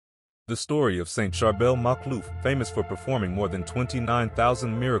the story of Saint Charbel Makhlouf, famous for performing more than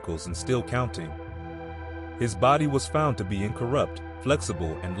 29,000 miracles and still counting. His body was found to be incorrupt,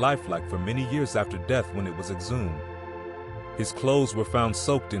 flexible, and lifelike for many years after death when it was exhumed. His clothes were found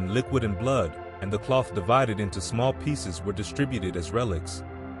soaked in liquid and blood, and the cloth divided into small pieces were distributed as relics.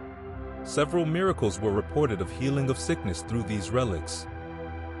 Several miracles were reported of healing of sickness through these relics.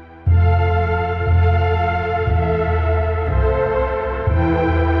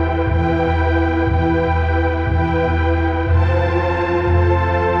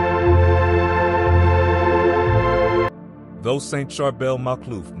 Though Saint Charbel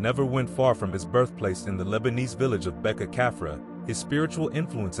Makhlouf never went far from his birthplace in the Lebanese village of Beka Kafra, his spiritual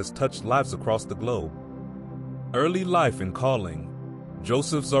influence has touched lives across the globe. Early life and calling.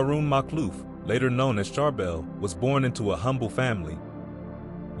 Joseph Zaroun Makhlouf, later known as Charbel, was born into a humble family.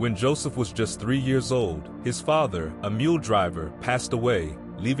 When Joseph was just 3 years old, his father, a mule driver, passed away,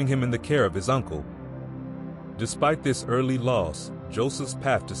 leaving him in the care of his uncle. Despite this early loss, Joseph's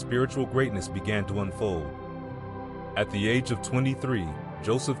path to spiritual greatness began to unfold. At the age of 23,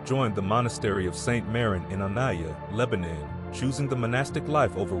 Joseph joined the monastery of Saint Marin in Anaya, Lebanon, choosing the monastic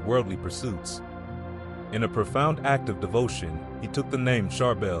life over worldly pursuits. In a profound act of devotion, he took the name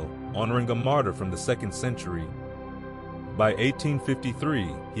Charbel, honoring a martyr from the 2nd century. By 1853,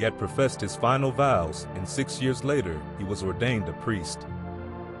 he had professed his final vows, and 6 years later, he was ordained a priest.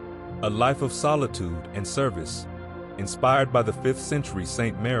 A life of solitude and service. Inspired by the 5th century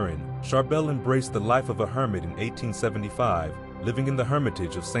Saint Marin, Charbel embraced the life of a hermit in 1875, living in the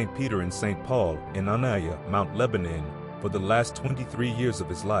hermitage of St. Peter and St. Paul in Anaya, Mount Lebanon, for the last 23 years of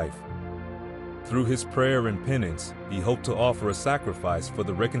his life. Through his prayer and penance, he hoped to offer a sacrifice for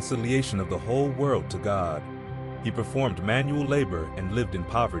the reconciliation of the whole world to God. He performed manual labor and lived in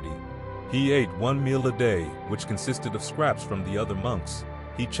poverty. He ate 1 meal a day, which consisted of scraps from the other monks.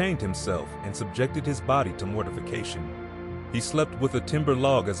 He chained himself and subjected his body to mortification. He slept with a timber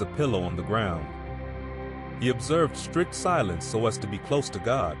log as a pillow on the ground. He observed strict silence so as to be close to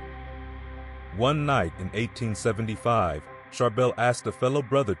God. One night in 1875, Charbel asked a fellow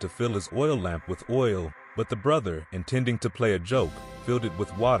brother to fill his oil lamp with oil, but the brother, intending to play a joke, filled it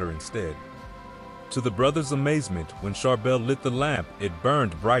with water instead. To the brother's amazement, when Charbel lit the lamp, it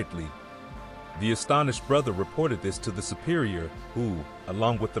burned brightly. The astonished brother reported this to the superior, who,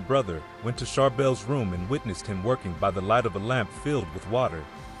 along with the brother, went to Charbel's room and witnessed him working by the light of a lamp filled with water.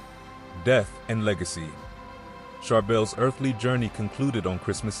 Death and legacy. Charbel's earthly journey concluded on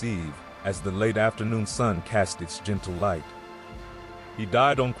Christmas Eve, as the late afternoon sun cast its gentle light. He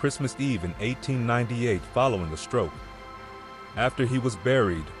died on Christmas Eve in 1898 following a stroke. After he was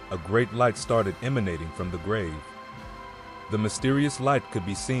buried, a great light started emanating from the grave. The mysterious light could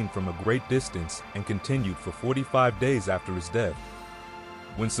be seen from a great distance and continued for 45 days after his death.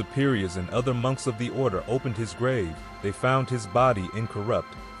 When superiors and other monks of the order opened his grave, they found his body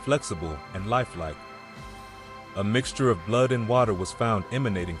incorrupt, flexible, and lifelike. A mixture of blood and water was found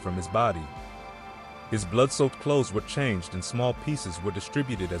emanating from his body. His blood-soaked clothes were changed and small pieces were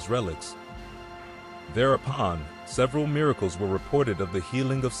distributed as relics. Thereupon, several miracles were reported of the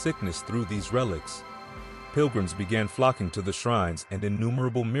healing of sickness through these relics. Pilgrims began flocking to the shrines and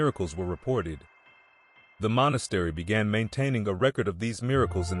innumerable miracles were reported. The monastery began maintaining a record of these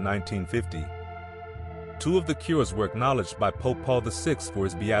miracles in 1950. 2 of the cures were acknowledged by Pope Paul VI for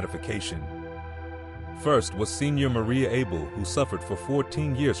his beatification. First was Senior Maria Abel, who suffered for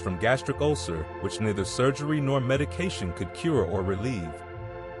 14 years from gastric ulcer, which neither surgery nor medication could cure or relieve.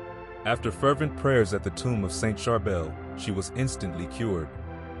 After fervent prayers at the tomb of Saint Charbel, she was instantly cured.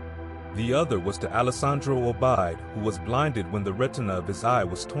 The other was to Alessandro Obaid, who was blinded when the retina of his eye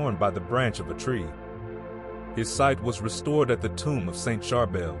was torn by the branch of a tree. His sight was restored at the tomb of Saint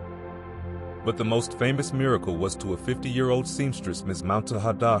Charbel. But the most famous miracle was to a 50-year-old seamstress, Ms.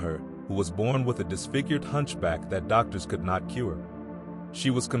 Mountaha Daher, who was born with a disfigured hunchback that doctors could not cure. She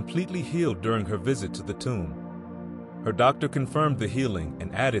was completely healed during her visit to the tomb. Her doctor confirmed the healing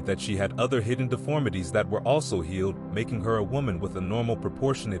and added that she had other hidden deformities that were also healed, making her a woman with a normal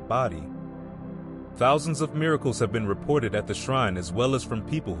proportionate body. Thousands of miracles have been reported at the shrine as well as from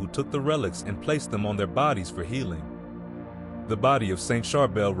people who took the relics and placed them on their bodies for healing. The body of Saint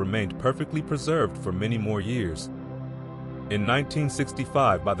Charbel remained perfectly preserved for many more years. In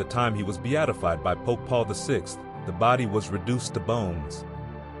 1965, by the time he was beatified by Pope Paul VI, the body was reduced to bones.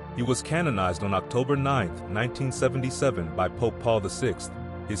 He was canonized on October 9, 1977 by Pope Paul VI.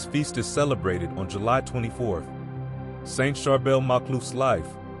 His feast is celebrated on July 24th. Saint Charbel Makhlouf's life,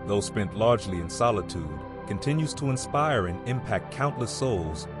 though spent largely in solitude, continues to inspire and impact countless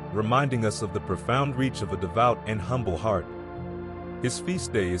souls, reminding us of the profound reach of a devout and humble heart. His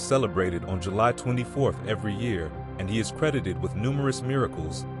feast day is celebrated on July 24th every year, and he is credited with numerous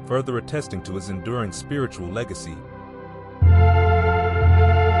miracles, further attesting to his enduring spiritual legacy.